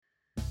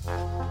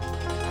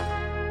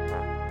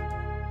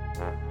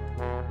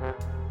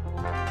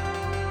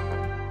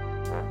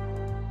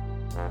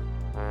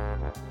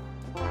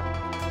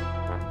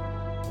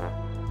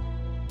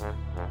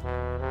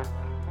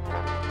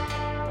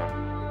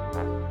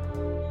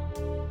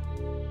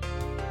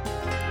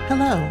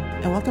Hello,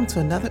 and welcome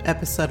to another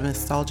episode of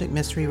Nostalgic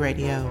Mystery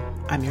Radio.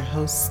 I'm your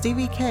host,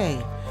 Stevie K,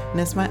 and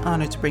it's my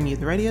honor to bring you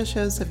the radio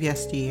shows of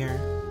yesteryear.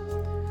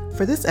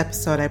 For this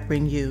episode, I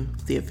bring you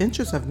The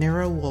Adventures of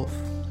Nero Wolfe,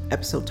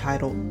 episode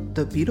titled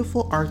The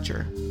Beautiful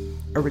Archer,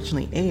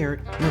 originally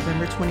aired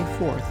November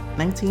 24th,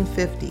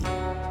 1950,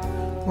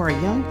 where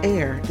a young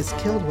heir is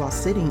killed while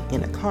sitting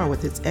in a car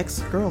with his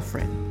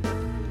ex-girlfriend.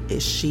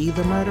 Is she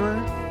the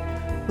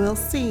murderer? We'll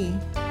see.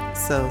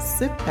 So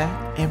sit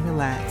back and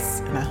relax,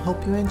 and I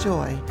hope you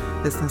enjoy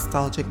this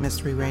Nostalgic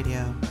Mystery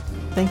Radio.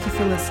 Thank you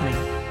for listening.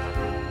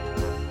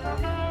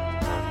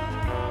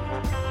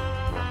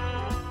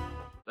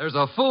 There's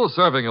a full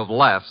serving of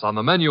laughs on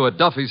the menu at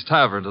Duffy's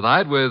Tavern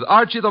tonight with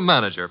Archie the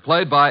Manager,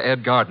 played by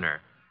Ed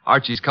Gardner.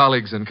 Archie's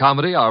colleagues in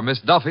comedy are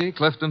Miss Duffy,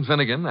 Clifton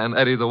Finnegan, and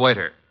Eddie the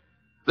Waiter.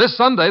 This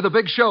Sunday, The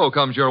Big Show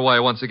comes your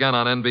way once again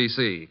on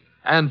NBC.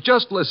 And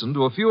just listen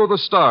to a few of the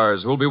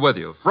stars who'll be with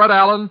you. Fred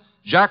Allen,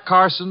 Jack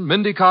Carson,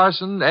 Mindy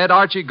Carson, Ed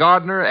Archie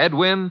Gardner, Ed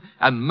Wynn,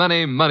 and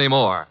many, many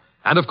more.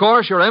 And, of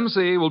course, your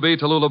MC will be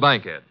Tallulah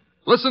Bankhead.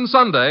 Listen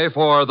Sunday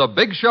for The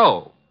Big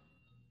Show.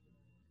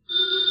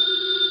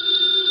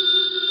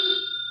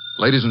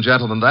 Ladies and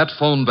gentlemen, that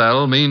phone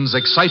bell means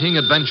exciting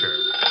adventure.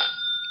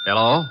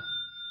 Hello?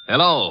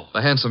 Hello?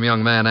 The handsome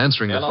young man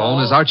answering the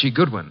phone is Archie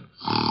Goodwin.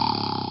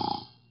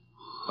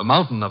 A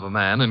mountain of a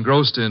man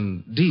engrossed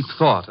in deep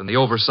thought in the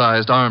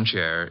oversized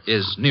armchair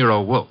is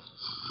Nero Wolfe.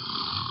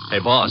 Hey,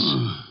 boss.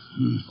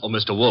 Oh,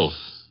 Mr. Wolfe.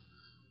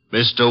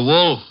 Mr.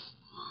 Wolfe.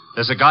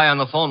 There's a guy on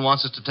the phone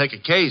wants us to take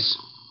a case.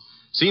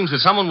 Seems that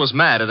someone was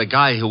mad at a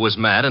guy who was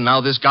mad, and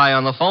now this guy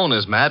on the phone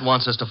is mad,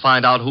 wants us to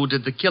find out who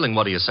did the killing.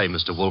 What do you say,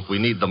 Mr. Wolfe? We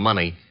need the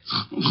money.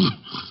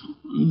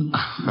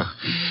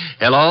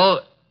 Hello?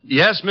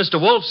 Yes, Mr.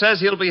 Wolfe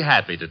says he'll be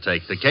happy to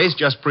take the case.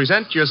 Just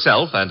present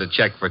yourself and a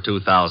check for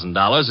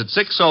 $2,000 at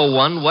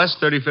 601 West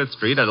 35th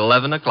Street at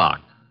 11 o'clock.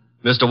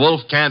 Mr.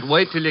 Wolfe can't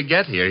wait till you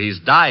get here. He's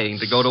dying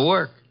to go to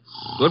work.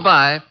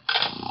 Goodbye.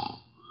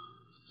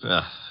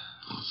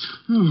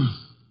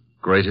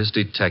 Greatest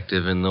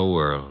detective in the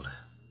world.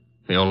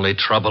 The only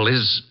trouble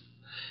is,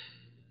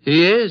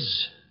 he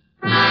is.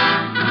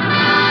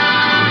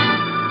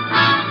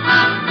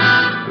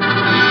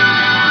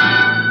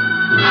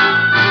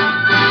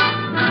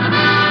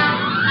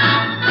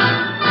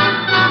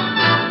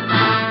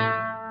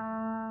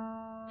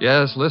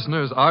 Yes,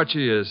 listeners,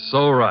 Archie is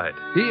so right.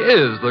 He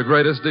is the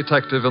greatest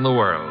detective in the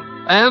world,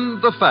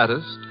 and the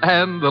fattest,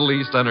 and the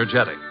least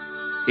energetic.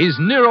 He's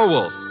Nero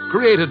Wolfe,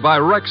 created by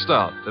Rex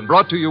Stout, and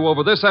brought to you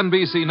over this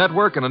NBC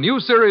network in a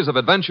new series of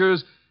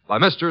adventures by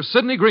Mr.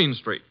 Sidney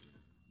Greenstreet.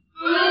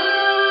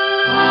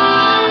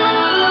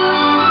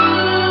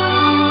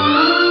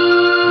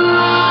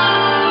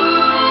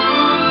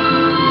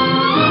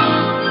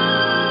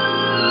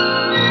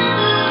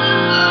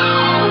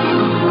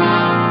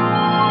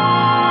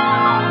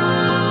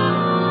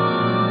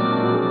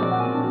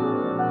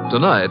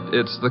 Tonight,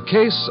 it's The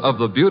Case of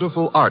the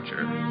Beautiful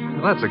Archer.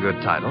 That's a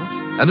good title.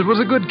 And it was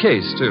a good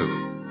case, too.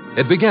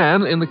 It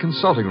began in the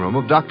consulting room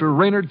of Dr.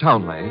 Raynard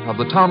Townley of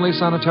the Townley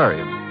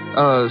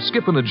Sanitarium,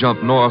 skipping a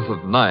jump north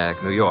of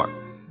Nyack, New York,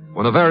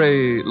 when a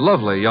very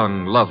lovely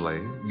young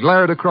lovely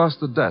glared across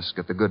the desk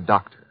at the good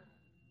doctor.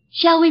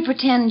 Shall we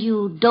pretend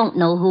you don't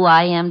know who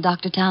I am,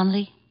 Dr.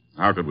 Townley?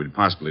 How could we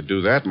possibly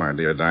do that, my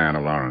dear Diana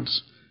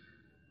Lawrence?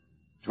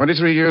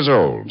 23 years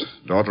old,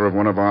 daughter of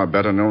one of our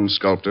better-known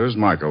sculptors,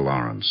 Michael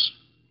Lawrence.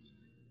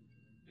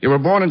 You were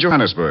born in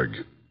Johannesburg,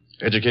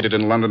 educated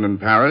in London and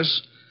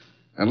Paris,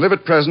 and live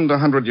at present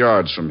 100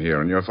 yards from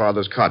here in your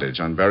father's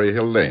cottage on Berry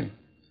Hill Lane.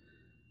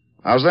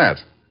 How's that?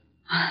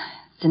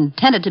 It's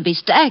intended to be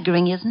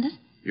staggering, isn't it?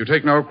 You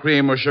take no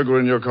cream or sugar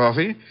in your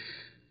coffee,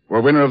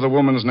 were winner of the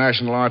Women's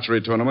National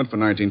Archery Tournament for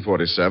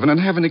 1947, and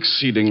have an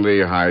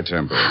exceedingly high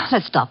temper.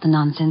 Let's stop the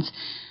nonsense.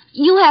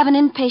 You have an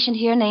inpatient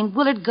here named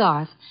Willard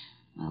Garth.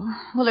 Well,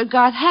 Willard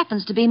Garth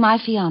happens to be my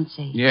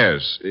fiancé.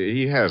 Yes,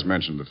 he has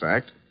mentioned the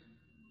fact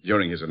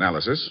during his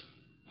analysis.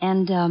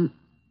 And,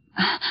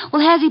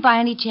 well, has he by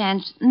any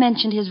chance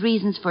mentioned his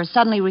reasons for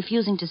suddenly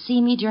refusing to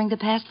see me during the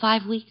past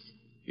 5 weeks?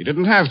 He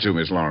didn't have to,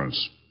 Miss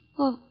Lawrence.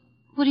 Well,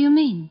 what do you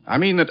mean? I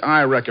mean that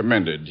I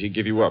recommended he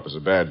give you up as a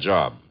bad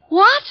job.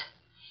 What?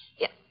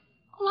 Yeah,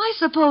 well, I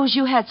suppose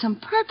you had some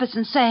purpose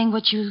in saying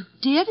what you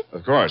did.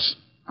 Of course.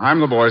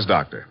 I'm the boy's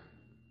doctor.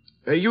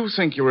 You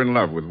think you're in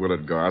love with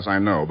Willard Garth, I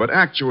know, but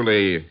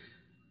actually,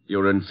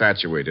 you're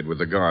infatuated with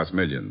the Garth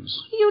millions.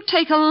 You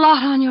take a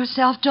lot on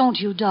yourself, don't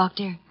you,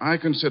 Doctor? I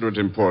consider it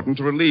important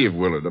to relieve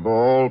Willard of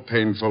all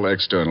painful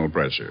external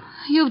pressure.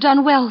 You've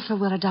done well for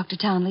Willard, Dr.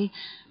 Townley,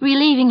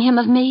 relieving him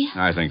of me.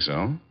 I think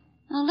so.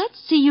 Now, let's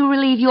see you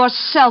relieve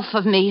yourself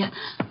of me.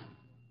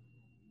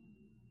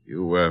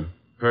 You,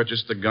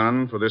 purchased the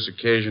gun for this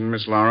occasion,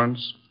 Miss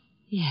Lawrence?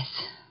 Yes.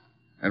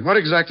 And what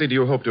exactly do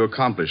you hope to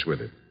accomplish with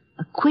it?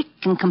 A quick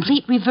and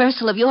complete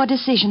reversal of your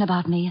decision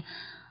about me.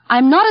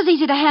 I'm not as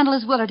easy to handle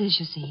as Willard is,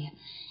 you see.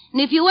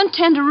 And if you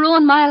intend to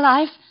ruin my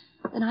life,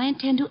 then I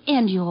intend to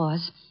end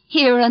yours,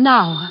 here and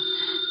now.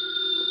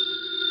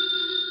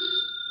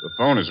 The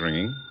phone is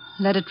ringing.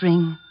 Let it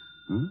ring.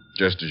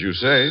 Just as you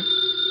say.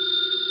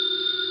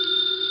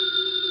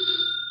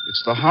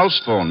 It's the house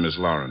phone, Miss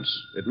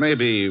Lawrence. It may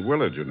be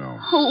Willard, you know.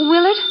 Oh,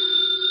 Willard?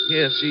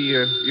 Yes, he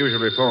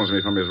usually phones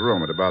me from his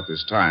room at about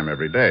this time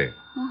every day.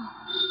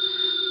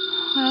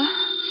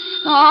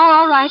 Well,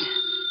 all right.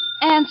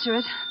 Answer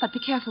it, but be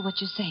careful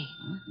what you say.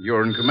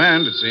 You're in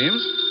command, it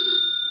seems.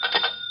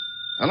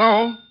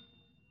 Hello?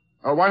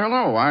 Oh, why,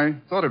 hello. I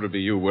thought it would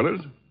be you,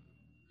 Willard.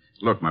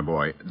 Look, my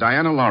boy,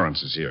 Diana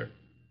Lawrence is here.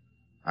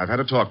 I've had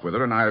a talk with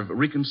her, and I've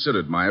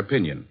reconsidered my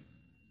opinion.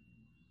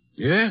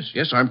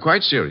 Yes, I'm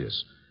quite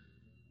serious.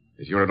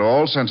 If you're at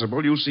all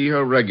sensible, you'll see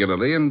her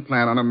regularly and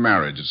plan on a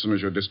marriage as soon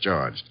as you're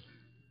discharged.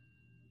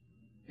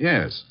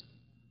 Yes.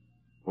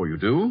 Oh, you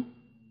do?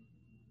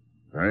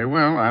 Very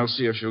well. I'll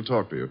see if she'll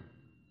talk to you.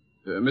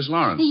 Miss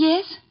Lawrence.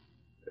 Yes?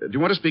 Do you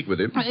want to speak with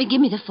him? Give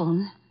me the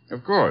phone.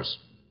 Of course.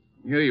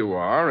 Here you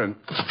are, and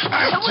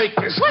I'll take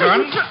this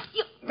gun.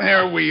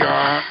 There we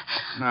are.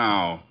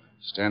 Now,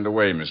 stand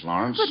away, Miss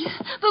Lawrence.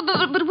 But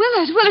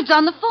Willard's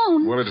on the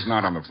phone. Willard is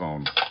not on the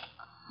phone.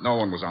 No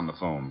one was on the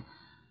phone.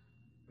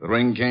 The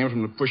ring came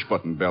from the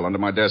push-button bell under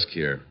my desk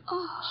here.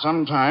 Oh.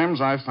 Sometimes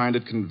I find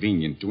it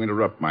convenient to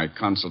interrupt my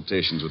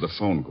consultations with a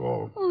phone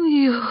call. Oh,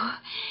 you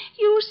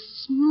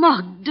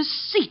smug,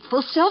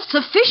 deceitful,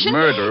 self-sufficient...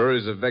 Murder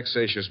is a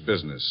vexatious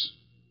business.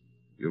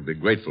 You'll be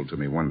grateful to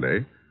me one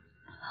day.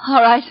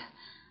 All right.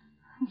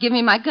 Give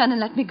me my gun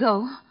and let me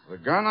go. The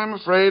gun, I'm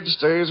afraid,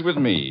 stays with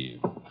me.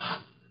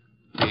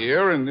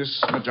 Here in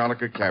this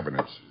Majolica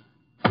cabinet.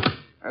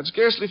 I'd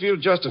scarcely feel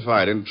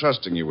justified in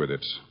trusting you with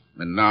it.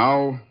 And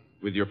now,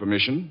 with your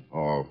permission,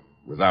 or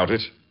without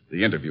it,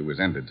 the interview is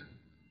ended.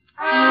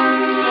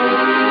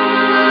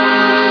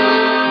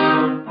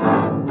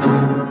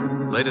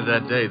 Later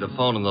that day, the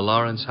phone in the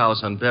Lawrence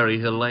house on Berry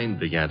Hill Lane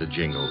began to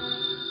jingle.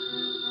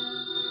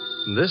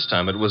 And this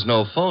time it was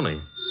no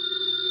phony.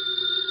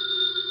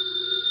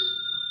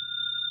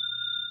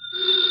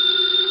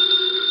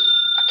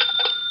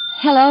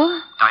 Hello?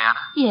 Diana?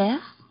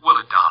 Yes?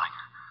 Willard, darling.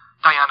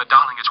 Diana,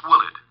 darling, it's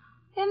Willard.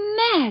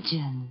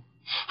 Imagine.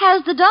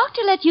 Has the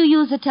doctor let you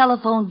use the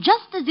telephone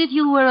just as if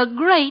you were a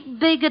great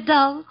big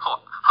adult? Oh,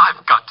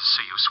 I've got to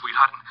see you,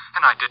 sweetheart,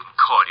 and I didn't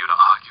call you to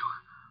argue.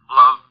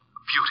 Love,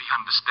 beauty,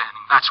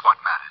 understanding, that's what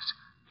matters.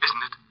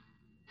 Isn't it?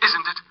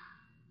 Isn't it?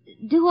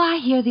 Do I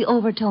hear the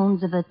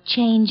overtones of a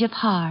change of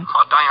heart?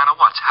 Oh, Diana,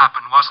 what's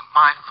happened wasn't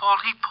my fault.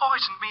 He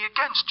poisoned me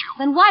against you.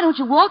 Then why don't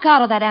you walk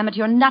out of that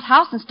amateur nut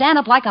house and stand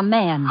up like a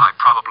man? I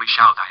probably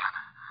shall,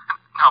 Diana. And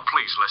now,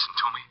 please listen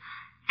to me.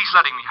 He's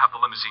letting me have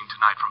the limousine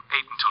tonight from 8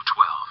 until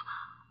 12.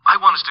 I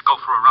want us to go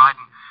for a ride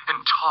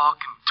and talk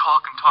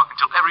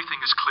until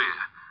everything is clear.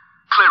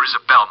 Clear as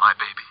a bell, my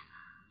baby.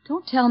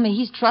 Don't tell me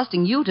he's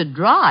trusting you to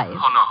drive.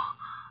 Oh, no.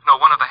 No,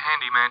 one of the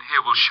handymen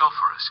here will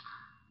chauffeur us.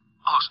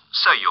 Oh,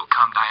 say you'll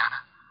come,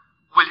 Diana.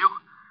 Will you?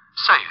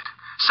 Say it.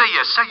 Say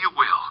yes. Say you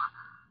will.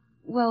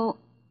 Well,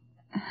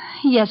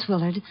 yes,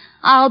 Willard.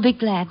 I'll be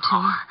glad to.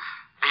 Oh,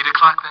 8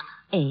 o'clock, then?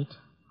 8.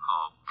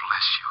 Oh,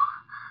 bless you.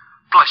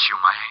 Bless you,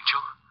 my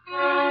angel.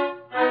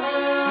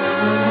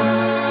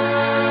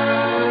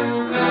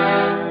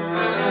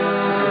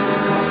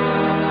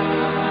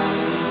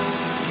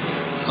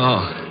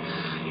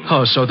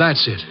 Oh, so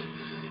that's it.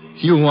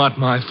 You want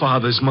my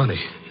father's money.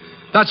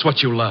 That's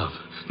what you love,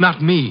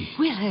 not me.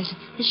 Willard,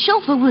 the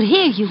chauffeur will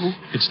hear you.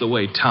 It's the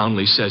way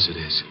Townley says it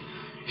is.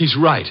 He's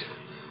right.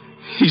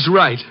 He's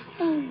right.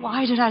 Oh,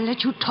 why did I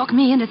let you talk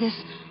me into this?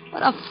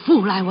 What a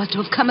fool I was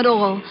to have come at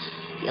all.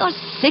 You're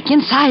sick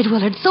inside,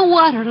 Willard, so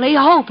utterly,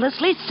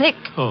 hopelessly sick.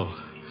 Oh,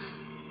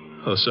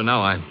 so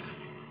now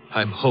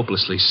I'm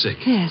hopelessly sick.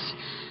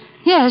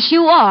 Yes,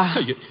 you are.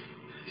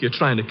 You're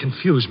trying to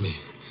confuse me.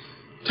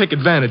 Take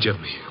advantage of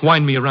me.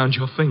 Wind me around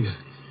your finger.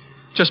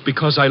 Just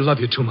because I love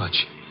you too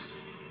much.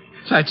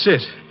 That's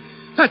it.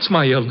 That's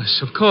my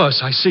illness. Of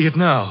course, I see it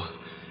now.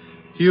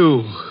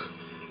 You're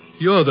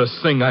the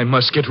thing I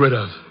must get rid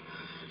of.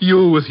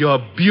 You with your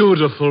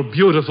beautiful,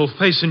 beautiful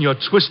face and your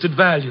twisted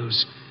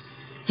values.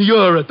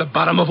 You're at the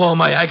bottom of all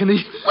my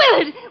agony.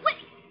 Willard!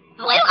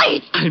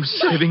 Willard! I'm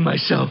saving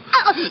myself.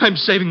 I'm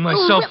saving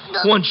myself.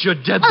 Once you're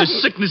dead, the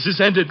sickness is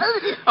ended.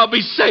 I'll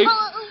be safe.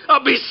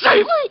 I'll be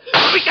safe.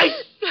 I'll be safe.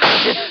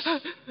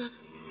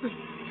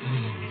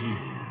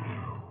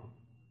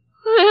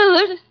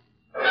 Willard.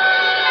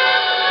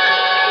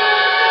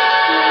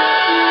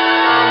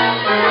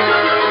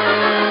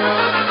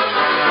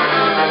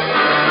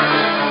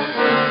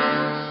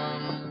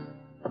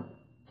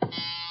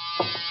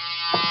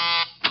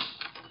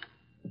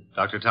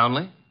 Dr.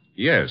 Townley?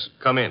 Yes.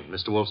 Come in.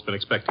 Mr. Wolf's been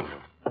expecting you.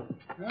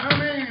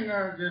 Come in,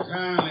 Dr.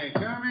 Townley.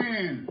 Come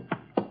in.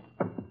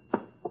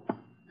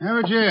 Have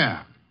a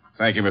chair.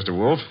 Thank you, Mr.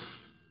 Wolf.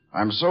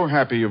 I'm so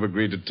happy you've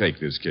agreed to take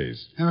this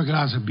case. Have a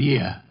glass of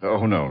beer.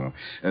 Oh, no.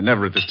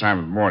 Never at this time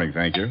of morning,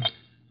 thank you.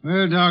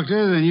 Well,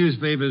 Doctor, the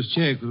newspapers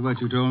check with what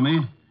you told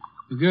me.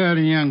 The girl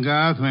and young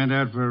Garth went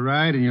out for a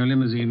ride in your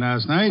limousine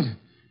last night.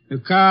 The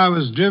car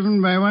was driven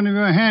by one of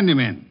your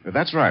handymen.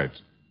 That's right.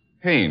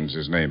 Haynes,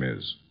 his name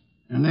is.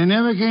 And they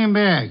never came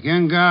back.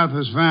 Young Garth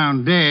was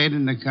found dead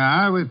in the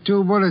car with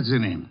 2 bullets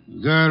in him.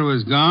 The girl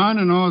was gone,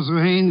 and also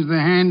Haynes, the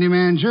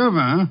handyman chauffeur,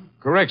 huh?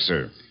 Correct,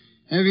 sir.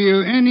 Have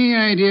you any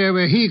idea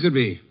where he could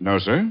be? No,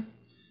 sir.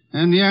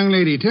 And the young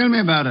lady, tell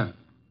me about her.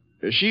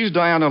 She's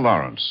Diana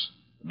Lawrence,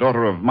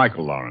 daughter of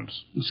Michael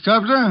Lawrence. The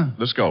sculptor?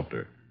 The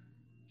sculptor.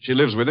 She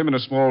lives with him in a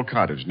small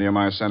cottage near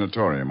my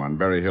sanatorium on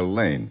Berry Hill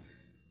Lane.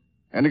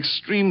 An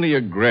extremely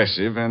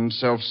aggressive and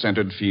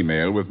self-centered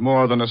female with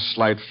more than a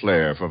slight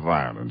flair for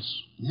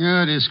violence.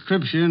 Your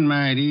description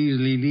might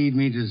easily lead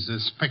me to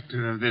suspect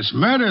her of this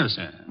murder,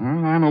 sir.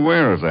 Well, I'm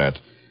aware of that.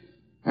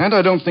 And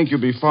I don't think you'll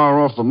be far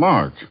off the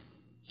mark.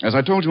 As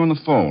I told you on the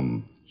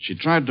phone, she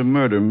tried to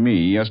murder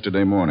me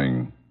yesterday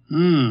morning.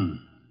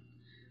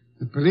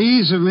 The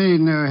police have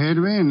made no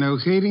headway in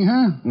locating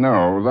her?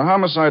 No, the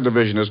homicide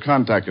division has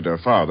contacted her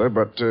father,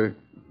 but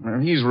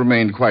he's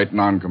remained quite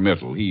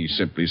noncommittal. He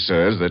simply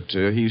says that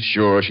he's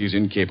sure she's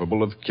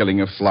incapable of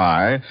killing a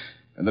fly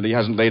and that he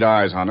hasn't laid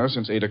eyes on her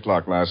since 8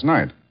 o'clock last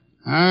night.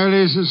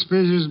 Highly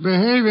suspicious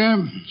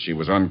behavior. She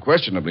was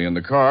unquestionably in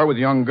the car with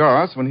young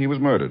Garth when he was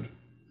murdered.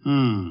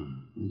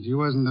 She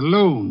wasn't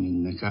alone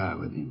in the car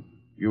with him.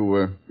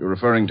 You're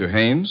referring to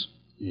Haynes?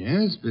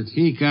 Yes, but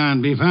he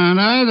can't be found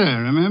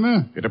either,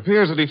 remember? It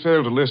appears that he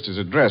failed to list his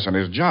address on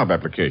his job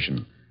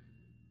application.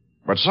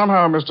 But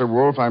somehow, Mr.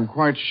 Wolf, I'm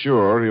quite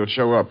sure he'll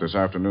show up this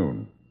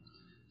afternoon.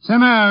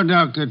 Somehow,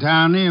 Dr.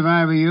 Townley, if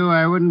I were you,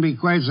 I wouldn't be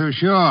quite so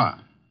sure.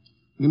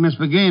 We must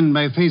begin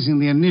by facing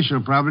the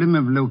initial problem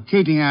of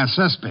locating our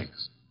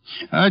suspects.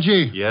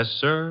 Archie? Yes,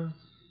 sir?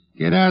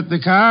 Get out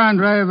the car and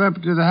drive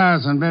up to the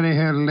house on Berry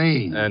Hill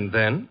Lane. And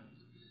then?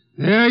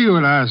 There you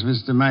will ask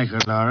Mr. Michael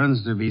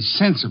Lawrence to be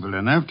sensible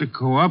enough to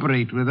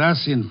cooperate with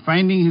us in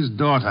finding his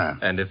daughter.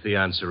 And if the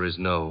answer is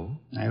no?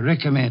 I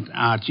recommend,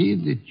 Archie,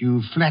 that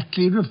you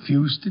flatly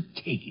refuse to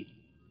take it.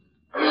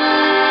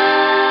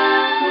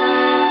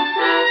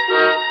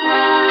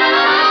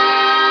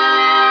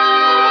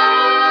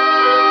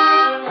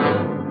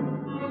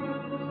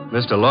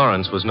 Mr.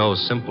 Lawrence was no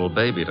simple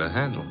baby to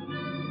handle.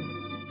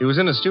 He was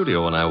in a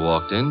studio when I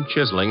walked in,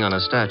 chiseling on a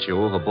statue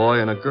of a boy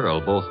and a girl,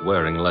 both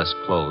wearing less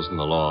clothes than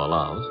the law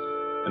allows.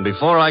 And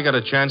before I got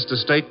a chance to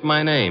state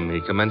my name,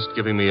 he commenced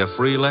giving me a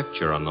free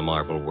lecture on the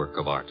marble work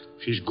of art.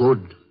 She's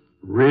good.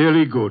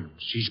 Really good.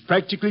 She's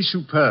practically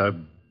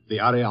superb. The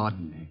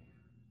Ariadne.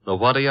 The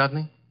what,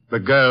 Ariadne? The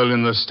girl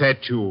in the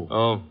statue.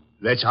 Oh.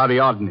 That's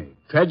Ariadne,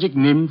 tragic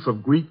nymph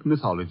of Greek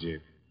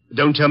mythology.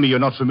 Don't tell me you're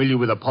not familiar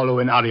with Apollo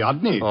and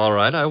Ariadne. All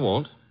right, I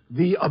won't.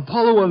 The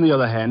Apollo, on the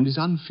other hand, is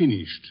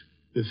unfinished.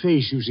 The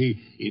face, you see,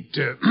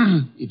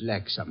 it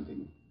lacks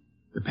something.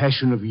 The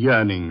passion of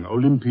yearning,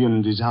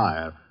 Olympian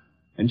desire.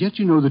 And yet,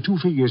 you know, the two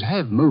figures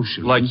have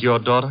motion. Like your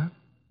daughter?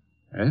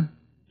 Eh?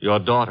 Your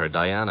daughter,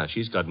 Diana,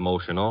 she's got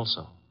motion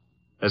also.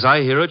 As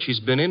I hear it, she's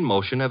been in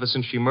motion ever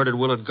since she murdered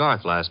Willard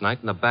Garth last night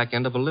in the back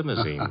end of a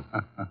limousine.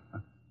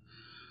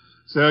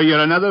 So you're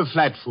another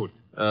flatfoot?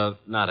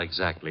 Not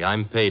exactly.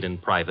 I'm paid in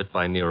private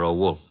by Nero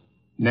Wolfe.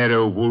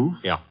 Nero Wolfe?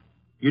 Yeah.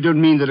 You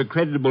don't mean that a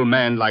creditable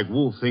man like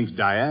Wolfe thinks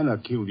Diana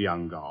killed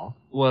young Garth?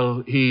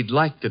 Well, he'd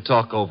like to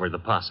talk over the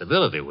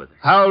possibility with her.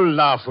 How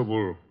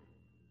laughable.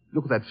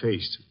 Look at that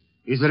face.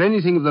 Is there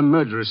anything of the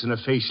murderess in a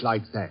face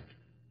like that?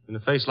 In a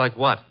face like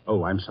what?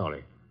 Oh, I'm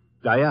sorry.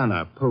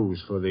 Diana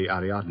posed for the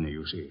Ariadne,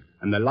 you see,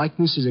 and the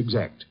likeness is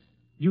exact.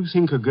 Do you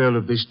think a girl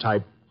of this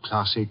type,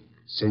 classic,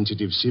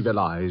 sensitive,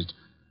 civilized,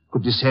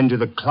 could descend to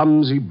the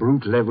clumsy,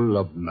 brute level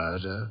of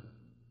murder?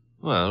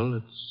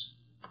 Well,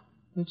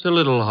 it's a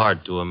little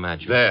hard to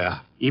imagine.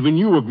 There. Even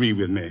you agree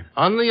with me.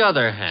 On the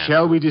other hand...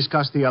 Shall we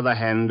discuss the other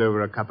hand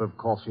over a cup of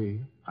coffee?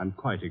 I'm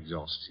quite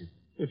exhausted.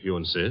 If you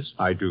insist.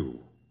 I do.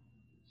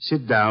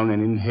 Sit down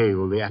and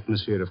inhale the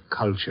atmosphere of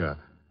culture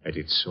at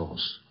its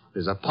source.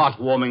 There's a pot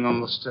warming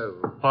on the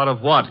stove. Pot of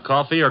what?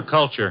 Coffee or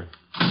culture?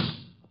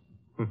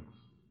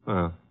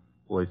 Well,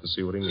 wait and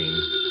see what he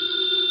means.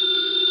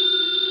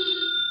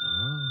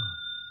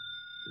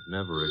 Could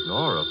never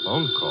ignore a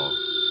phone call.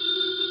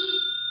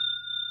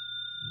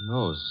 Who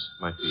knows?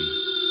 Might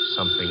be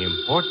something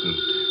important.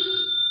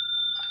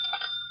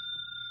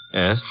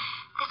 Yes?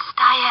 This is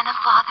Diana,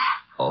 Father.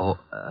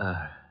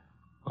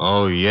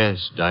 Oh,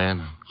 yes,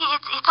 Diana.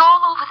 It's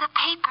all over the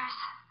papers.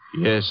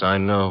 Yes, I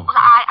know. Well,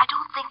 I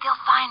don't think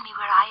they'll find me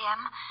where I am,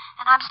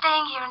 and I'm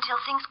staying here until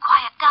things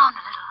quiet down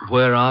a little.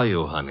 Where are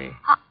you, honey?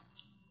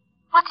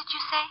 What did you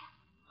say?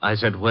 I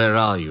said, where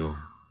are you?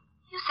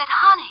 You said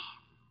honey.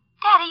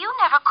 Daddy, you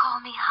never call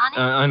me honey.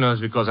 I know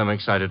it's because I'm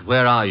excited.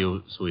 Where are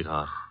you,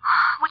 sweetheart?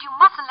 Well, you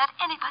mustn't let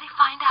anybody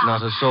find out.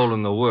 Not a soul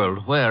in the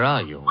world. Where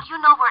are you? Well, you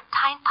know where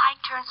Tyne Pike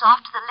turns off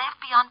to the left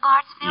beyond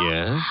Bardsville?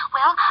 Yes?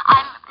 Well,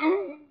 I'm...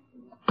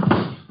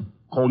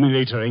 Call me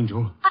later,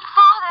 Angel. But,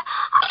 Father,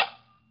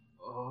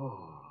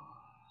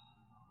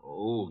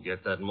 Oh,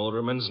 get that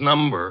motorman's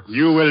number.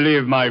 You will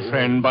live, my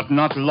friend, but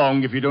not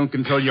long if you don't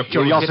control your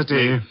curiosity.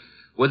 You hit me.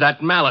 With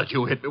that mallet,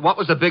 you hit me. What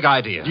was the big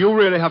idea? Do you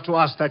really have to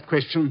ask that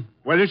question?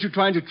 Weren't you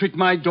trying to trick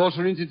my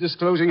daughter into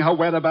disclosing her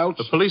whereabouts?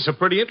 The police are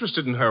pretty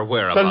interested in her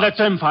whereabouts. Then let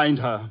them find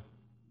her.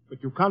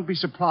 But you can't be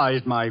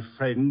surprised, my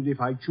friend, if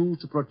I choose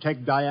to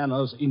protect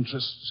Diana's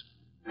interests.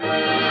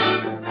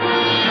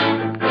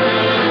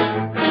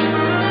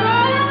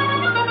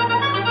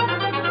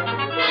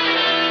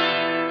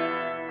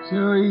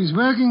 So he's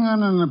working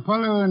on an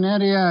Apollo and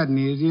Ariadne,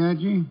 is he,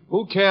 Archie?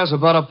 Who cares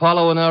about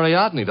Apollo and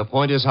Ariadne? The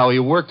point is how he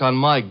worked on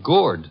my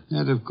gourd.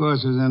 That, of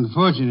course, was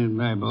unfortunate,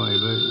 my boy,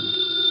 but...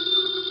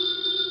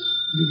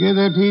 You get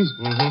that piece?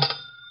 Mm-hmm.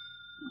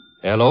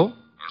 Hello?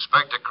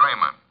 Inspector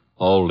Kramer.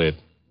 Hold it.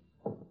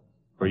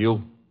 For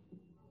you.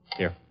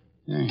 Here.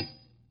 Thanks.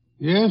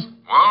 Yes?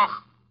 Wolf,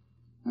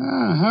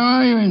 How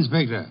are you,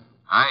 Inspector?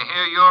 I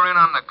hear you're in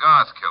on the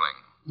Garth killing.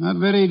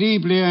 Not very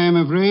deeply, I am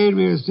afraid.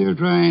 We're still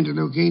trying to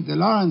locate the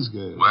Lawrence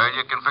girl. Well,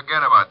 you can forget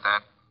about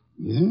that.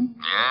 Yeah?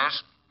 Yes,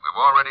 we've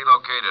already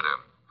located her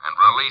and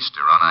released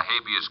her on a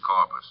habeas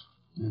corpus.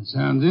 That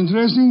sounds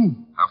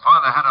interesting. Her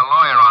father had a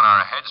lawyer on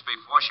our heads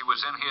before she was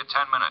in here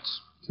 10 minutes.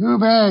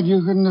 Too bad you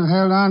couldn't have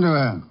held on to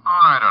her.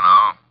 Oh, I don't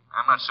know.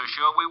 I'm not so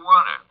sure we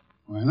want her.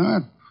 Why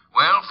not?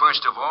 Well,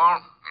 first of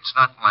all, it's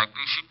not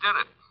likely she did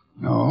it.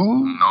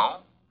 No?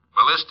 No.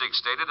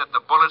 Ballistics stated that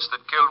the bullets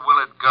that killed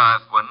Willard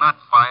Garth were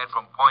not fired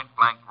from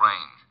point-blank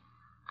range.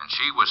 And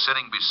she was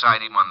sitting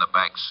beside him on the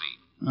back seat.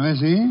 I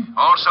see.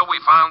 Also,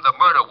 we found the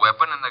murder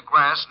weapon in the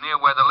grass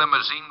near where the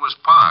limousine was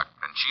parked,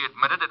 and she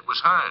admitted it was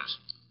hers.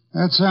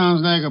 That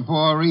sounds like a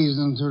poor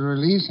reason to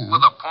release her.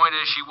 Well, the point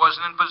is she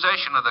wasn't in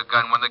possession of the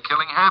gun when the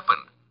killing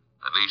happened.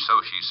 At least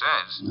so she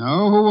says.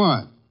 No, who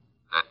what?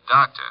 That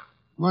doctor.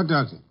 What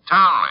doctor?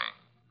 Townley.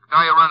 The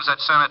guy who runs that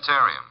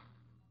sanitarium.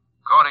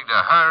 According to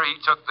her, he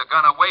took the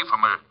gun away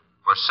from her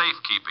for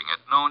safekeeping at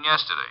noon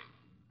yesterday.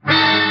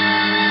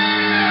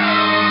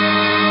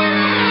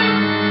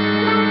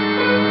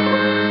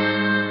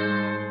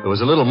 There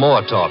was a little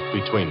more talk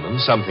between them,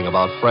 something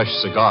about fresh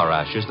cigar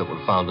ashes that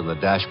were found in the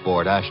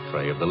dashboard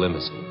ashtray of the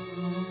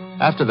limousine.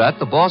 After that,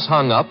 the boss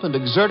hung up and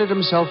exerted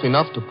himself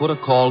enough to put a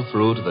call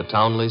through to the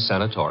Townley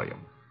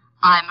Sanatorium.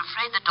 I'm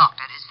afraid the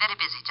doctor is very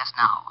busy just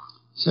now.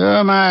 So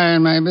am I,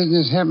 and my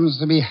business happens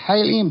to be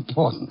highly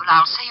important. Well,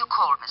 I'll say you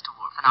called, Mr.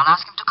 Wolf, and I'll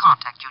ask him to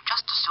contact you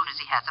just as soon as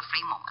he has a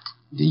free moment.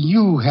 Do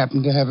you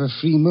happen to have a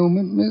free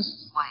moment, miss?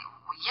 Why,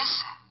 well, yes,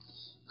 sir.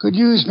 Could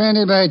you spend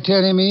it by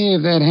telling me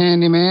if that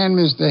handyman,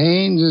 Mr.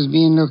 Haynes, is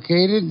being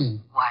located?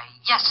 Why,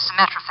 yes, as a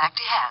matter of fact,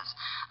 he has.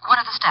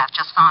 One of the staff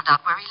just found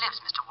out where he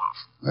lives, Mr. Wolf.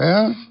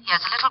 Well? He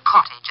has a little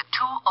cottage at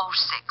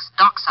 206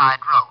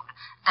 Dockside Road.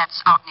 That's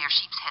out near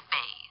Sheepshead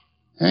Bay.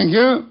 Thank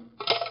you.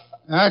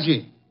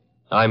 Archie.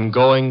 I'm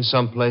going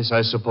someplace,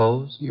 I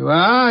suppose? You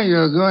are?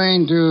 You're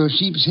going to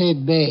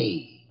Sheepshead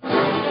Bay.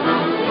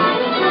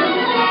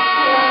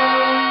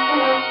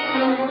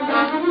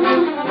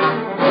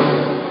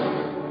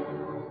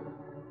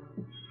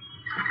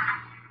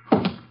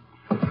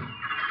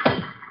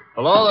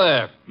 Hello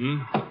there.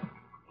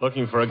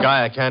 Looking for a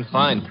guy I can't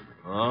find.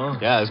 Oh?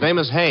 Yeah, his name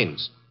is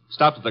Haynes.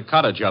 Stopped at the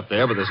cottage up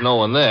there, but there's no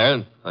one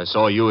there. I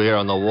saw you here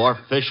on the wharf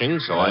fishing,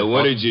 so I...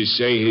 What did you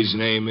say his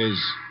name is?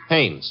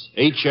 Haynes.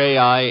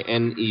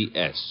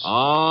 Haines.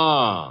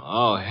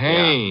 Oh,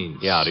 Haynes.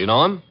 Yeah, do you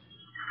know him?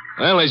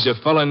 Well, there's a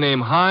fella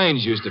named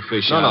Hines used to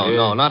fish out here.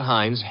 No, not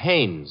Hines.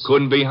 Haynes.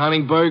 Couldn't be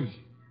Huntingburg?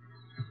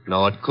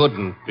 No, it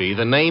couldn't be.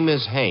 The name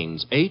is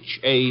Haynes.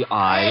 Hain...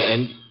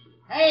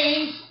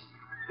 Haynes,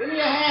 give me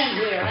a hand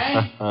here,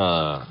 eh?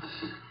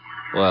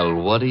 Well,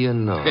 what do you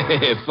know?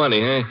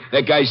 Funny, huh?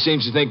 That guy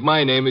seems to think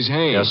my name is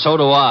Haynes. Yeah, so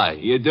do I.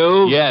 You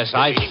do? Yes,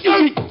 I...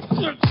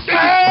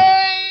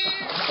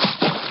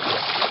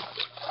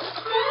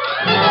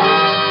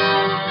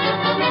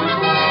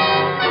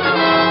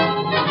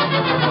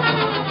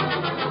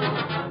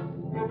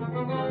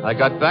 I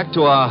got back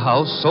to our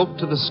house soaked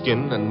to the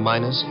skin and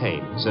minus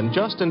Haynes, and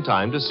just in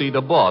time to see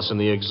the boss in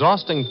the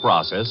exhausting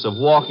process of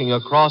walking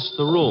across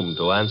the room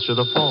to answer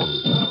the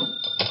phone.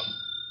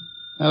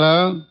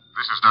 Hello?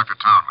 This is Dr.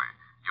 Townley.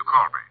 You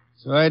called me.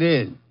 So I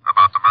did.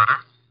 About the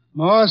murder?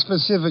 More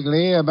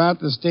specifically,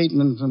 about the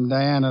statement from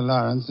Diana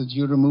Lawrence that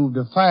you removed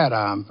a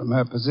firearm from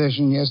her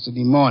possession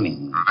yesterday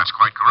morning. That's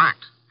quite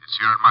correct. It's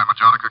here in my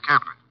Majonica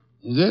cabinet.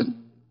 Is it?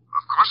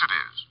 Of course it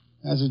is.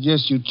 I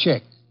suggest you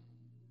check.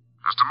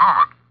 Just a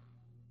moment.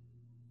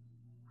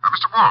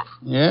 Mr. Wolf.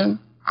 Yeah?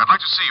 I'd like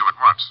to see you at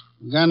once.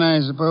 The gun,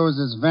 I suppose,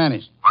 has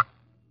vanished. What?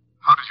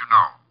 How did you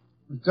know?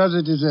 Because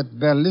it is at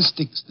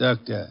ballistics,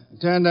 Doctor.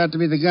 It turned out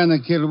to be the gun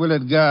that killed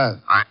Willard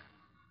Garth. I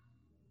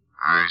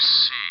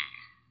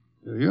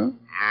see. Do you?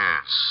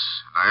 Yes.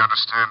 I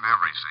understand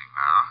everything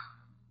now.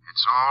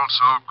 It's all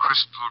so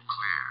crystal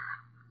clear.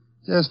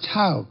 Just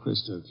how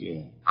crystal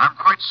clear? I'm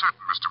quite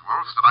certain, Mr.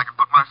 Wolf, that I can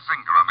put my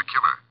finger on the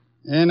killer.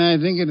 And I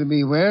think it would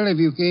be well if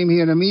you came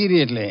here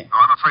immediately. No,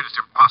 I'm afraid it's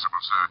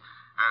impossible, sir.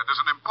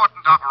 There's an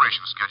important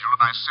operation scheduled,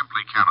 and I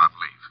simply cannot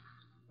leave.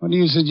 What do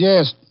you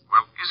suggest?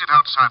 Well, is it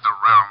outside the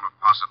realm of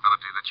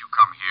possibility that you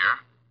come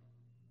here?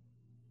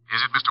 Is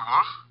it, Mr.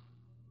 Wolf?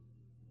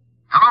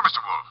 Hello,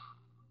 Mr. Wolf.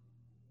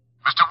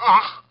 Mr.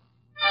 Wolf?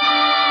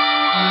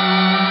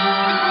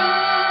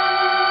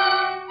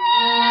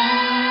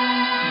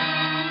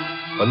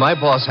 When my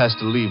boss has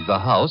to leave the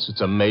house,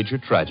 it's a major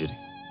tragedy.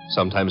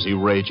 Sometimes he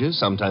rages,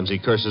 sometimes he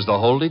curses the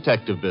whole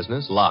detective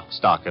business, lock,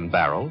 stock, and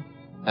barrel.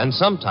 And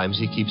sometimes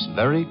he keeps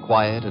very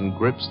quiet and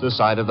grips the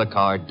side of the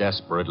car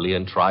desperately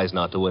and tries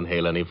not to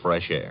inhale any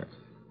fresh air.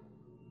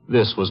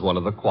 This was one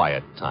of the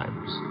quiet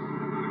times.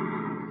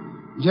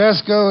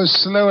 Just go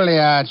slowly,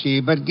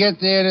 Archie, but get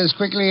there as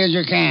quickly as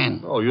you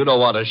can. Oh, you don't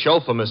want a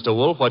chauffeur, Mr.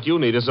 Wolf. What you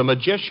need is a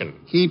magician.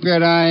 Keep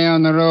your eye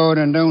on the road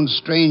and don't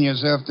strain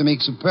yourself to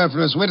make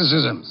superfluous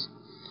witticisms.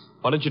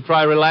 Why don't you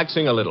try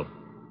relaxing a little?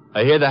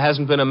 I hear there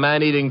hasn't been a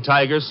man-eating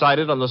tiger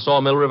sighted on the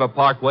Sawmill River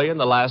Parkway in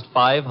the last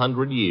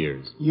 500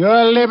 years.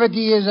 Your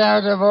liberty is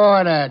out of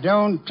order.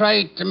 Don't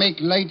try to make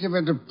light of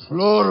a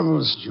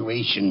deplorable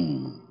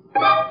situation.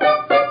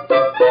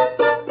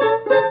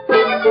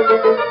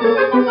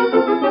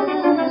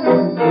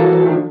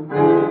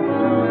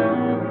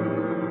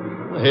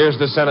 Here's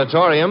the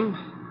sanatorium.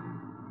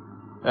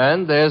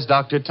 And there's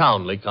Dr.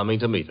 Townley coming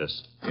to meet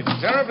us.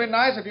 It's terribly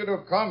nice of you to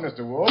have come,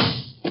 Mr. Wolf.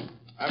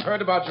 I've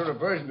heard about your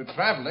aversion to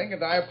traveling,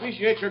 and I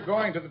appreciate your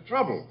going to the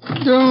trouble.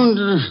 Don't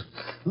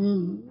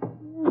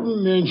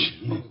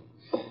mention it.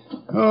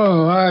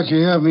 Oh,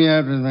 Archie, help me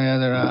out with my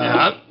other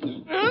arm.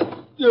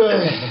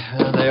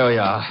 There we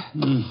are.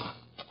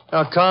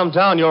 Now, calm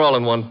down. You're all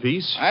in one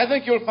piece. I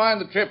think you'll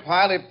find the trip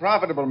highly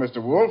profitable,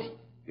 Mr. Wolf.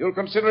 You'll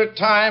consider it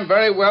time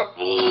very well.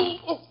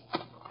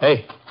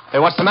 Hey,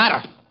 what's the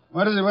matter?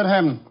 What is it? What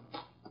happened?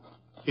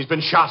 He's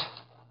been shot.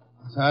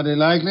 It's hardly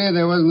likely.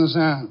 There wasn't a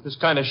sound. This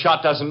kind of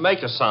shot doesn't make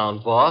a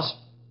sound, boss.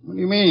 What do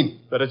you mean?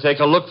 Better take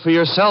a look for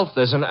yourself.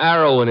 There's an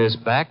arrow in his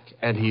back,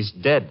 and he's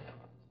dead.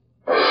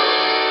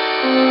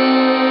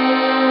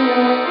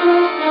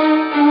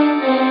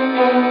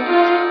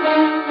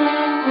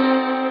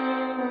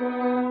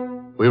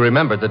 We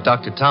remembered that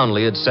Dr.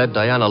 Townley had said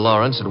Diana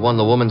Lawrence had won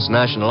the Women's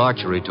National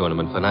Archery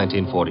Tournament for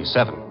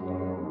 1947.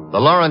 The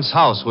Lawrence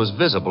house was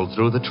visible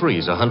through the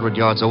trees 100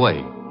 yards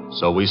away,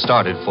 so we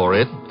started for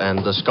it and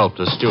the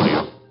sculptor's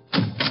studio.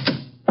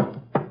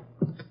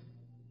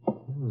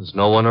 There's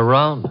no one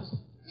around.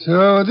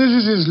 So this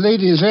is his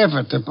latest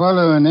effort,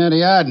 Apollo and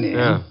Ariadne.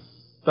 Yeah.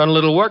 Done a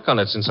little work on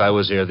it since I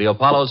was here. The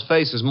Apollo's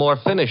face is more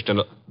finished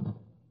and...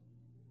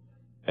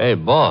 Hey,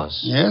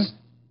 boss. Yes?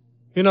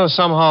 You know,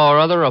 somehow or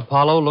other,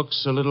 Apollo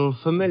looks a little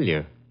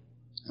familiar.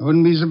 I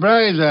wouldn't be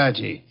surprised,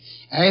 Archie.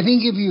 I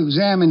think if you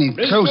examine it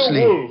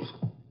closely... Mr. Wolf.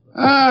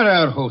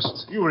 Our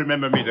host. You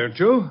remember me, don't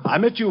you? I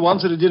met you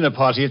once at a dinner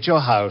party at your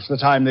house, the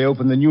time they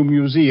opened the new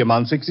museum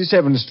on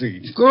 67th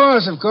Street. Of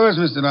course,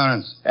 Mr.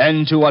 Lawrence.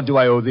 And to what do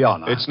I owe the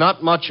honor? It's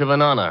not much of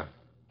an honor.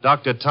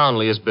 Dr.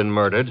 Townley has been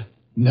murdered.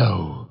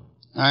 No.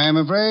 I am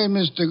afraid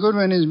Mr.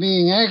 Goodwin is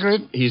being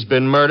accurate. He's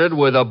been murdered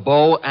with a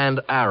bow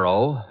and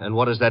arrow. And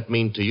what does that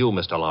mean to you,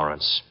 Mr.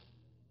 Lawrence?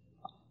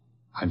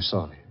 I'm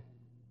sorry.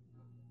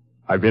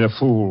 I've been a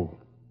fool.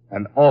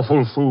 An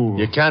awful fool.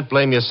 You can't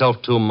blame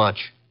yourself too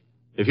much.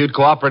 If you'd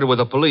cooperated with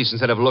the police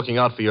instead of looking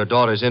out for your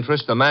daughter's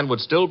interest, the man would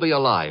still be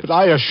alive. But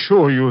I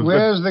assure you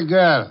Where's the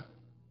girl?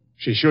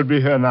 She should be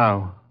here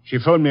now. She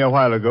phoned me a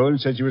while ago and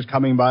said she was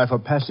coming by for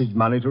passage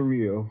money to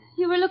Rio.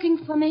 You were looking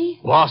for me?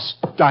 Boss.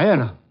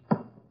 Diana.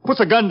 Put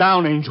the gun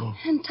down, Angel.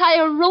 And tie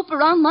a rope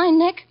around my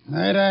neck?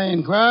 Might I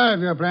inquire if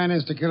your plan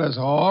is to kill us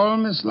all,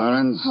 Miss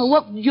Lawrence? Oh,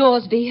 what would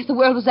yours be if the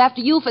world was after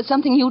you for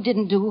something you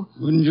didn't do?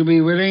 Wouldn't you be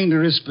willing to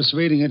risk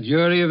persuading a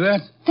jury of that?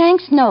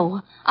 Thanks,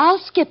 no. I'll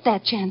skip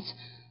that chance.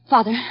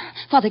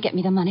 Father, get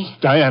me the money.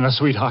 Diana,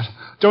 sweetheart,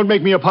 don't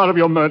make me a part of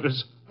your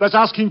murders. That's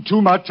asking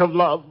too much of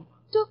love.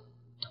 Don't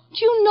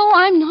you know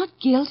I'm not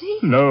guilty?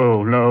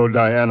 No,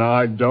 Diana,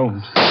 I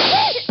don't.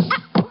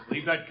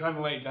 Leave that gun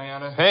away,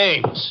 Diana.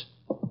 Hames.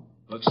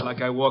 Looks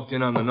like I walked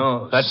in on the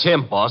nose. That's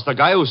him, boss, the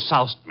guy who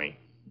soused me.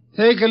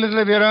 Take a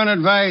little of your own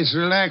advice.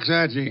 Relax,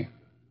 Archie.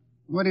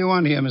 What do you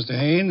want here, Mr.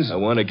 Haynes? I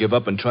want to give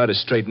up and try to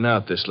straighten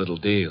out this little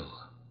deal.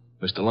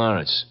 Mr.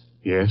 Lawrence.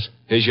 Yes?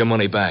 Here's your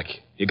money back.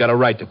 You got a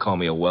right to call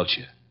me a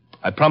welcher.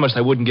 I promised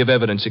I wouldn't give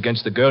evidence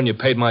against the girl, and you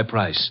paid my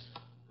price.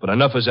 But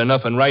enough is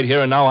enough, and right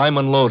here and now I'm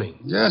unloading.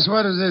 Just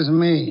what does this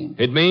mean?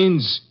 It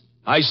means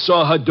I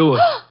saw her do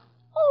it.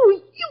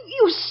 Oh,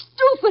 you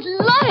stupid,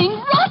 lying,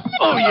 rotten...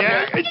 Oh,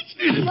 yeah?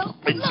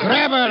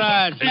 Grab her,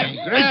 Archie.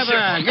 Grab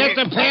her. Get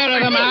the pair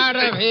of them out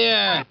of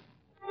here.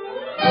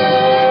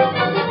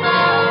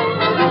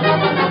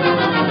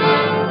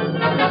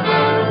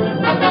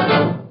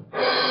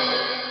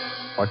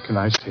 What can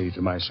I say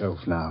to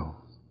myself now?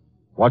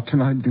 What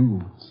can I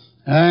do?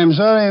 I'm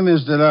sorry,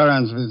 Mr.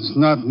 Lawrence, but it's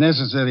not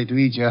necessary to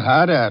eat your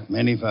heart out.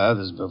 Many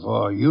fathers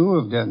before you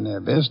have done their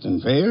best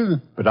and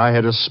failed. But I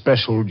had a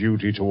special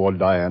duty toward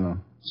Diana.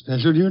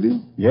 Special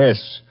duty?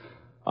 Yes.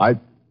 Well,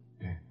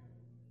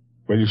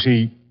 you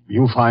see,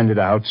 you'll find it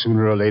out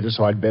sooner or later,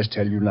 so I'd best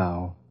tell you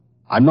now.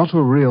 I'm not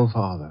a real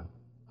father.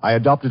 I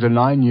adopted her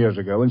 9 years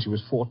ago when she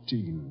was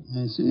 14.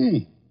 I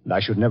see. And I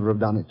should never have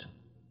done it.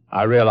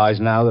 I realize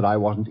now that I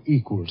wasn't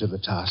equal to the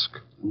task.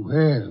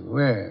 Well,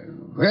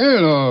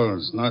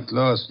 all's not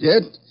lost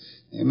yet.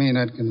 They may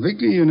not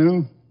convict her, you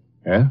know.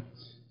 Eh?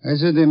 I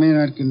said they may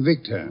not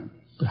convict her.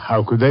 But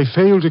how could they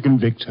fail to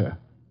convict her?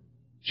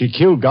 She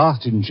killed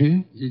Garth, didn't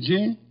she? Did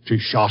she? She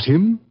shot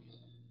him.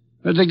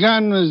 But the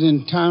gun was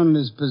in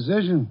Townley's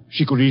possession.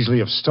 She could easily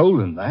have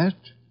stolen that.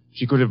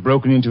 She could have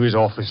broken into his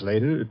office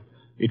later.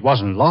 It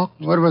wasn't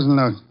locked. What wasn't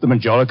locked? The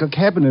Majolica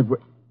cabinet.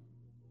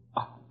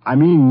 I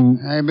mean...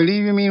 I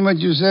believe you mean what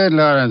you said,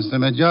 Lawrence, the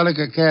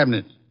Majolica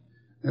cabinet.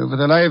 Though for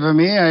the life of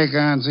me, I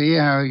can't see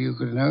how you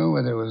could know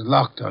whether it was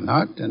locked or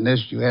not,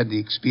 unless you had the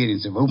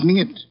experience of opening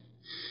it.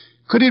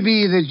 Could it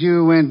be that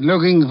you went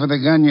looking for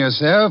the gun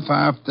yourself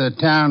after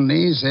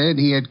Townley said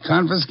he had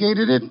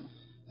confiscated it?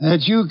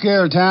 That you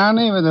killed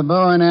Townley with a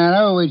bow and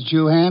arrow, which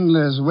you handle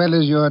as well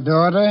as your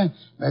daughter,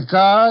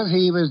 because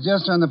he was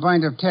just on the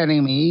point of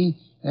telling me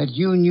that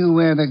you knew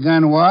where the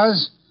gun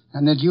was,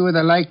 and that you were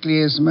the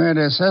likeliest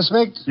murder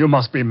suspect? You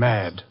must be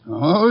mad.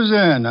 Oh,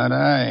 sir, not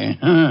I.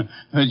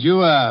 But you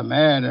are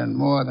mad and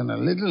more than a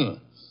little.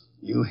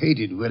 You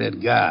hated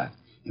Willard Garth.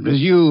 It was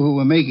you who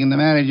were making the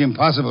marriage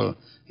impossible.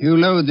 You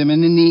loathed him,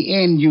 and in the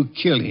end, you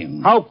killed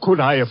him. How could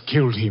I have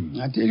killed him?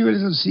 I'll tell you a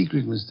little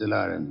secret, Mr.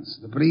 Lawrence.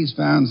 The police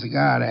found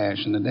cigar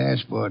ash in the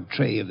dashboard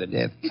tray of the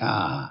death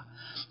car.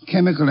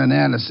 Chemical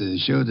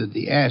analysis showed that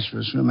the ash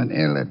was from an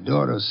El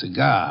Adoro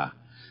cigar.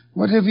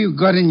 What have you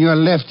got in your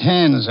left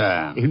hand,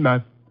 sir? In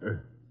my...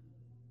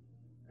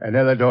 an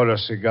El Adoro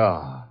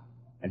cigar.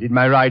 And in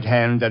my right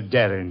hand, a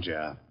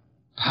Derringer.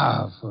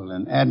 Powerful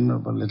and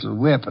admirable little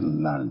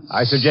weapon, Lawrence.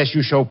 I suggest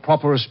you show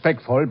proper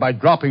respect for it by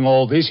dropping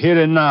all this here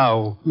and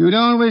now. You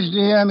don't wish to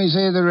hear me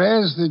say the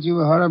rest, that you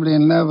were horribly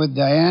in love with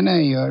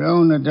Diana, your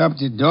own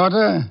adopted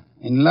daughter?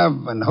 In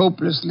love and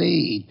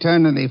hopelessly,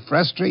 eternally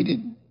frustrated?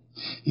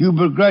 You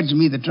begrudge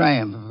me the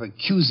triumph of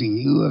accusing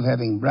you of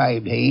having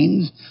bribed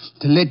Haynes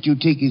to let you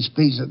take his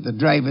place at the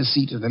driver's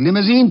seat of the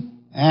limousine,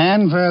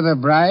 and further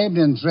bribed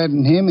and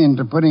threatened him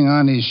into putting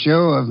on his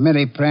show of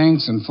merry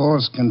pranks and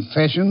false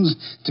confessions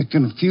to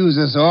confuse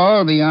us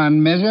all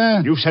beyond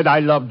measure. You said I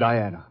loved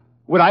Diana.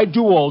 Would I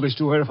do all this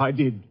to her if I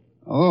did?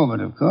 Oh, but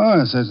of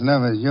course, such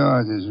love as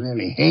yours is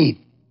really hate.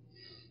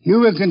 You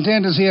were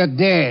content to see her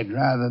dead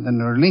rather than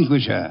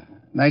relinquish her.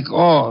 Like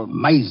all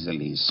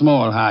miserly,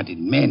 small-hearted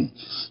men,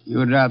 you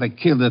would rather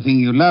kill the thing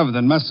you love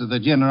than muster the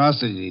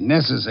generosity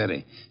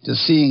necessary to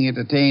seeing it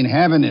attain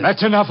happiness.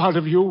 That's enough out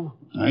of you.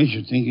 I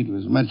should think it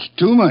was much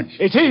too much.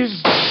 It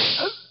is.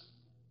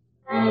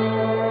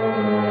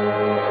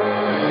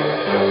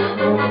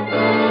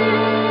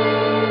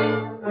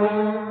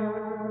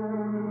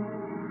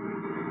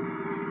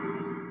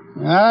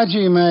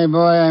 Archie, my boy,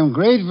 I'm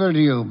grateful to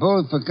you,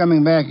 both for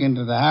coming back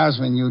into the house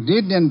when you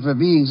did and for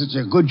being such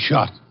a good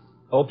shot.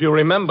 Hope you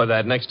remember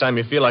that next time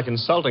you feel like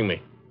insulting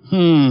me.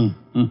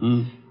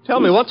 Mm-hmm. Tell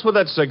me, what's with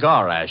that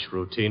cigar ash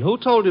routine? Who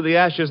told you the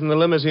ashes in the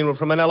limousine were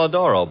from an El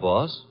Adoro,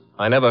 boss?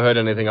 I never heard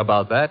anything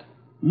about that.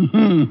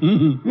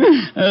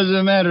 As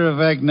a matter of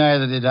fact,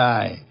 neither did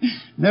I.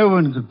 No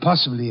one could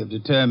possibly have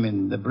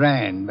determined the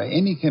brand by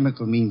any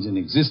chemical means in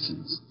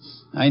existence.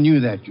 I knew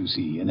that, you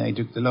see, and I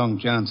took the long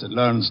chance that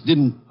Lawrence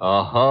didn't.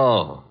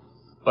 Oh.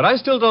 But I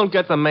still don't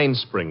get the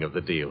mainspring of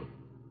the deal.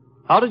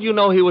 How did you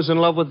know he was in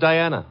love with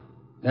Diana?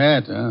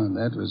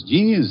 That was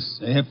genius.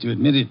 I have to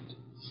admit it.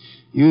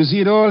 You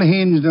see, it all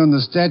hinged on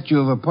the statue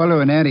of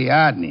Apollo and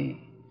Ariadne.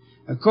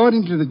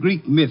 According to the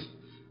Greek myth,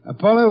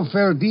 Apollo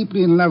fell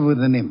deeply in love with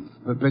the nymph,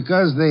 but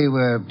because they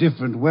were of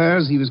different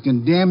worlds, he was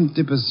condemned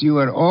to pursue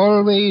her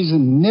always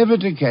and never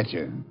to catch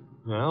her.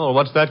 Well,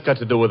 what's that got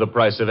to do with the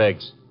price of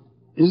eggs?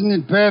 Isn't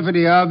it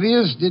perfectly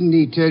obvious? Didn't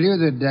he tell you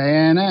that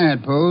Diana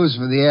had posed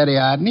for the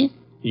Ariadne?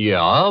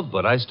 Yeah,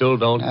 but I still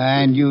don't...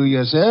 And you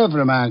yourself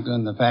remarked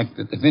on the fact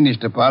that the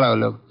finished Apollo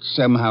looked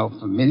somehow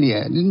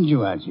familiar, didn't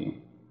you, Archie?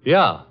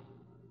 Yeah,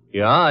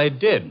 I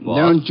did, boss.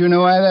 Don't you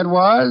know why that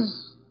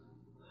was?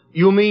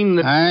 You mean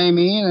that... I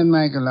mean that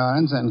Michael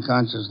Lawrence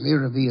unconsciously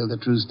revealed the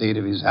true state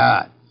of his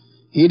heart.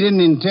 He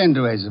didn't intend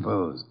to, I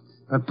suppose.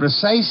 But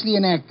precisely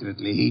and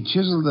accurately, he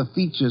chiseled the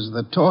features of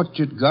the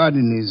tortured God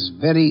in his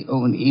very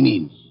own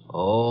image.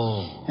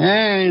 Oh.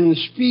 And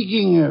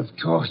speaking of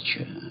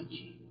torture,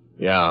 Archie...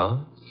 Yeah?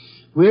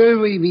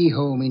 Will we be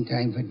home in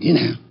time for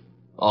dinner?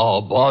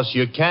 Oh, boss,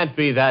 you can't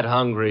be that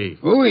hungry.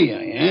 Oh, yeah,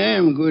 I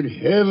am. Good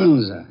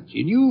heavens,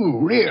 Archie. Do you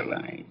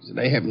realize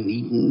that I haven't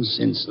eaten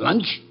since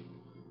lunch?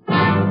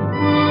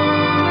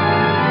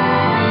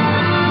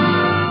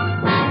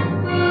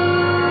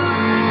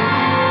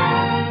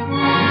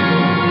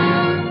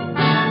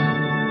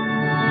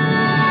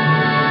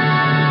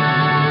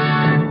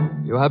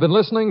 You have been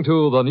listening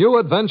to The New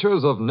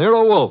Adventures of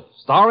Nero Wolfe,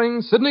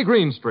 starring Sidney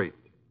Greenstreet.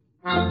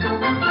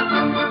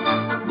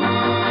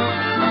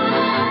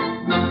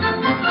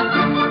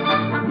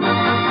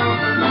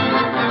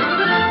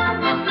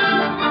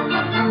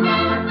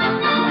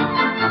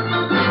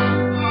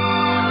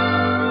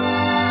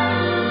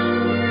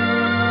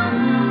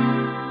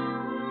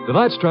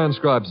 Tonight's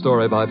transcribed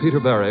story by Peter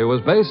Berry was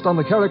based on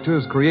the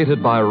characters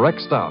created by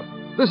Rex Stout.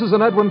 This is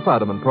an Edwin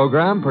Fadiman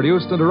program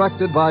produced and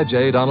directed by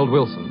J. Donald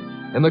Wilson.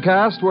 In the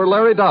cast were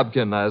Larry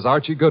Dobkin as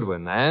Archie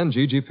Goodwin and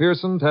Gigi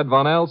Pearson, Ted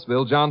Von Elst,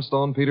 Bill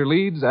Johnstone, Peter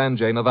Leeds, and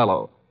Jay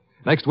Novello.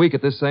 Next week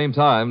at this same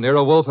time,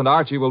 Nero Wolfe and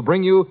Archie will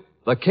bring you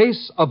The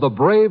Case of the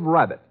Brave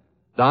Rabbit.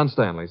 Don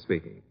Stanley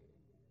speaking.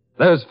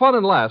 There's fun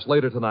and laughs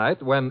later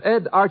tonight when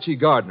Ed Archie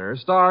Gardner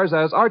stars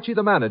as Archie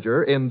the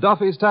manager in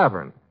Duffy's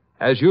Tavern.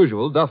 As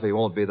usual, Duffy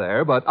won't be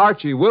there, but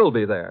Archie will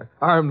be there,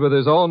 armed with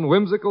his own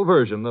whimsical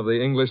version of the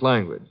English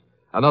language.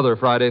 Another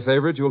Friday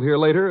favorite you'll hear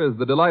later is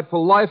The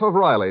Delightful Life of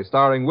Riley,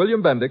 starring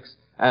William Bendix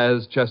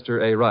as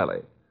Chester A.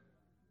 Riley.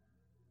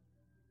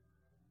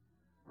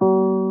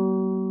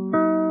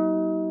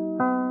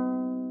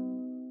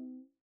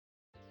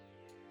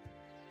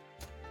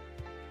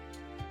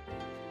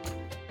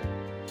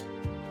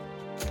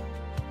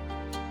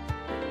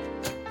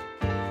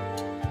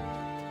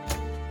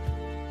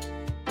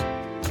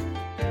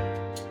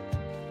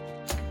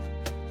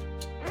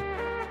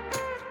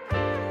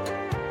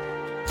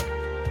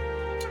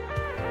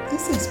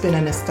 This has been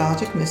a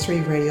Nostalgic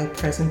Mystery Radio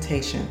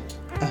presentation.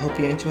 I hope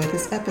you enjoyed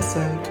this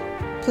episode.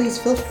 Please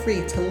feel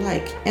free to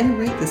like and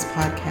rate this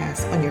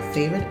podcast on your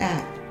favorite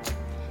app.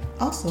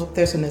 Also,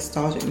 there's a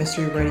Nostalgic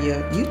Mystery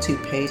Radio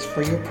YouTube page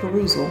for your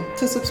perusal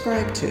to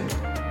subscribe to.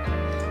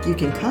 You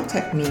can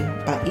contact me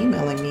by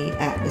emailing me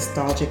at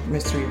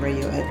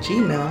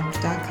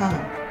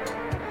nostalgicmysteryradio@gmail.com.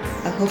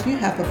 I hope you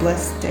have a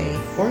blessed day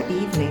or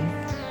evening.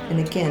 And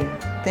again,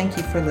 thank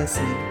you for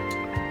listening.